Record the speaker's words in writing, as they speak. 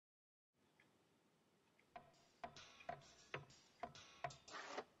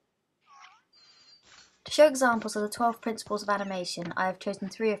To show examples of the 12 principles of animation, I have chosen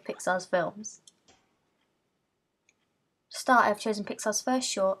 3 of Pixar's films. To start, I have chosen Pixar's first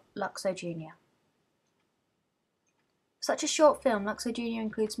short, Luxo Jr. For such a short film, Luxo Jr.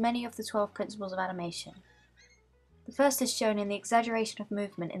 includes many of the 12 principles of animation. The first is shown in the exaggeration of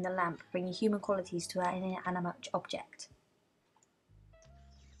movement in the lamp, bringing human qualities to an inanimate object.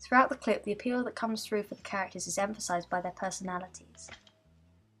 Throughout the clip, the appeal that comes through for the characters is emphasized by their personalities.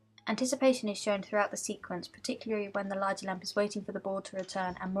 Anticipation is shown throughout the sequence, particularly when the larger lamp is waiting for the ball to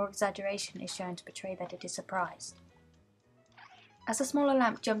return, and more exaggeration is shown to portray that it is surprised. As the smaller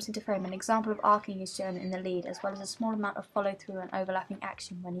lamp jumps into frame, an example of arcing is shown in the lead, as well as a small amount of follow-through and overlapping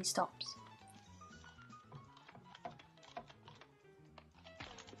action when he stops.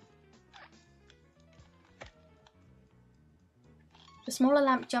 The smaller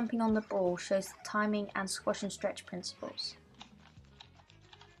lamp jumping on the ball shows the timing and squash and stretch principles.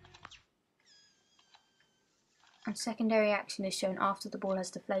 And secondary action is shown after the ball has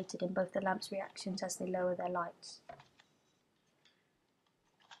deflated in both the lamp's reactions as they lower their lights.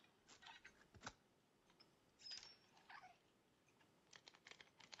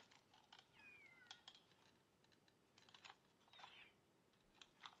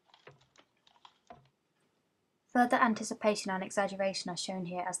 Further anticipation and exaggeration are shown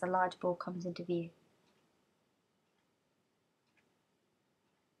here as the large ball comes into view.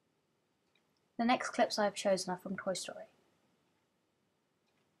 The next clips I have chosen are from Toy Story.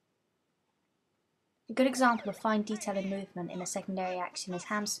 A good example of fine detail and movement in a secondary action is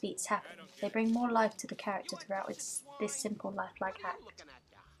Ham's feet tapping. They bring more life to the character throughout this simple lifelike act.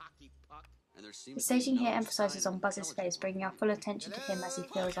 The staging here emphasises on Buzz's face, bringing our full attention to him as he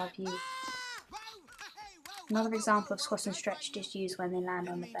fills our view. Another example of squash and stretch is used when they land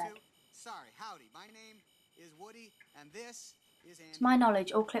on the bed. To my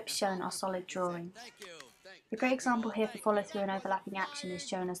knowledge, all clips shown are solid drawings. A great example here for follow-through and overlapping action is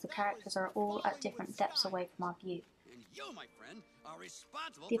shown as the characters are all at different depths away from our view.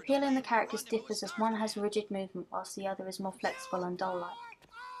 The appeal in the characters differs as one has rigid movement whilst the other is more flexible and doll-like.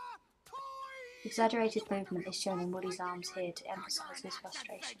 Exaggerated movement is shown in Woody's arms here to emphasise his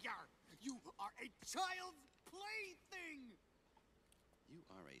frustration. You are a child's plaything! You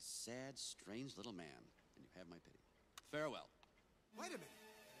are a sad, strange little man, and you have my pity. Farewell. Wait a minute.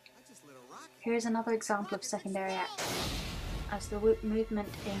 I just lit a rocket. Here is another example of secondary action, as the movement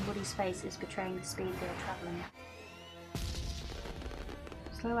in Woody's face is betraying the speed they are travelling at.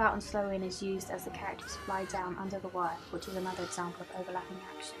 Slow out and slow in is used as the characters fly down under the wire, which is another example of overlapping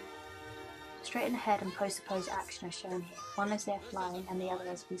action. Straighten ahead and pose-to-pose action are shown here, one as they are flying and the other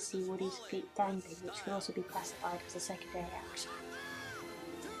as we see Woody's feet dangling, which could also be classified as a secondary action.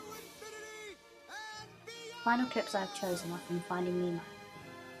 Final clips I have chosen are from Finding Nemo.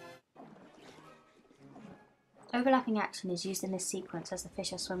 Overlapping action is used in this sequence as the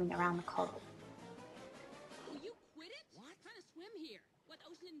fish are swimming around the coral. Will you quit it? What? I'm trying to swim here. What, the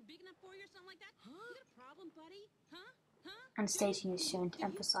ocean isn't big enough for you or something like that? Huh? You got a problem, buddy? Huh? And staging is shown to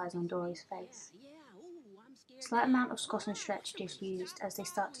emphasise on Dory's face. Yeah. Ooh, I'm scared. Slight amount of squash and stretch is used as they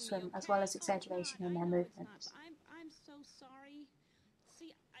start to swim, as well as exaggeration in their movements. I'm so sorry.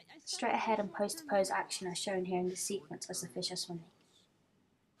 See, Straight ahead and pose-to-pose action are shown here in this sequence as the fish are swimming.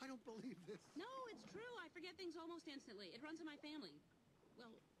 I don't believe this. No, it's true. I forget things almost instantly. It runs in my family.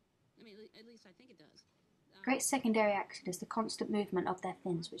 Well, I mean, at least I think it does. Great secondary action is the constant movement of their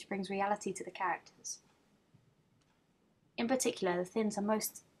fins, which brings reality to the characters. In particular, the fins are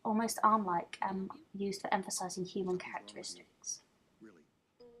almost arm-like and used for emphasising human characteristics. Really?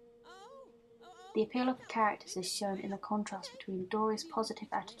 The appeal of the characters is shown in the contrast between Dory's positive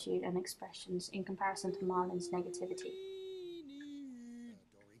attitude and expressions in comparison to Marlin's negativity. Dory,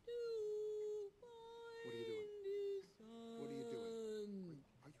 what are you doing?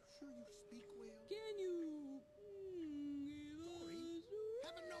 Are you sure you speak well? Can you? Dory,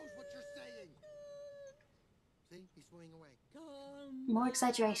 heaven knows what you're saying. See, he's swimming away. More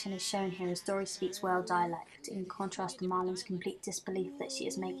exaggeration is shown here as Dory speaks whale dialect, in contrast to Marlin's complete disbelief that she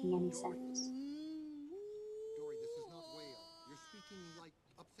is making any sense. Dory, this is not whale. You're speaking like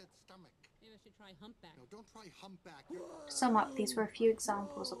upset stomach. Maybe I should try humpback. No, don't try humpback. To sum up, these were a few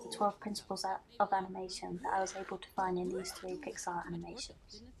examples of the 12 principles of animation that I was able to find in these 3 Pixar animations.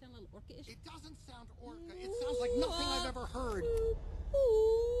 Didn't it sound a little orca-ish? It doesn't sound orca. It sounds like nothing I've ever heard.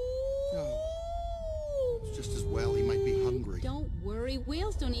 No. It's just as well. He might be hungry. Don't worry,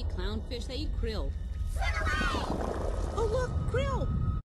 whales don't eat clownfish, they eat krill. Oh look, krill!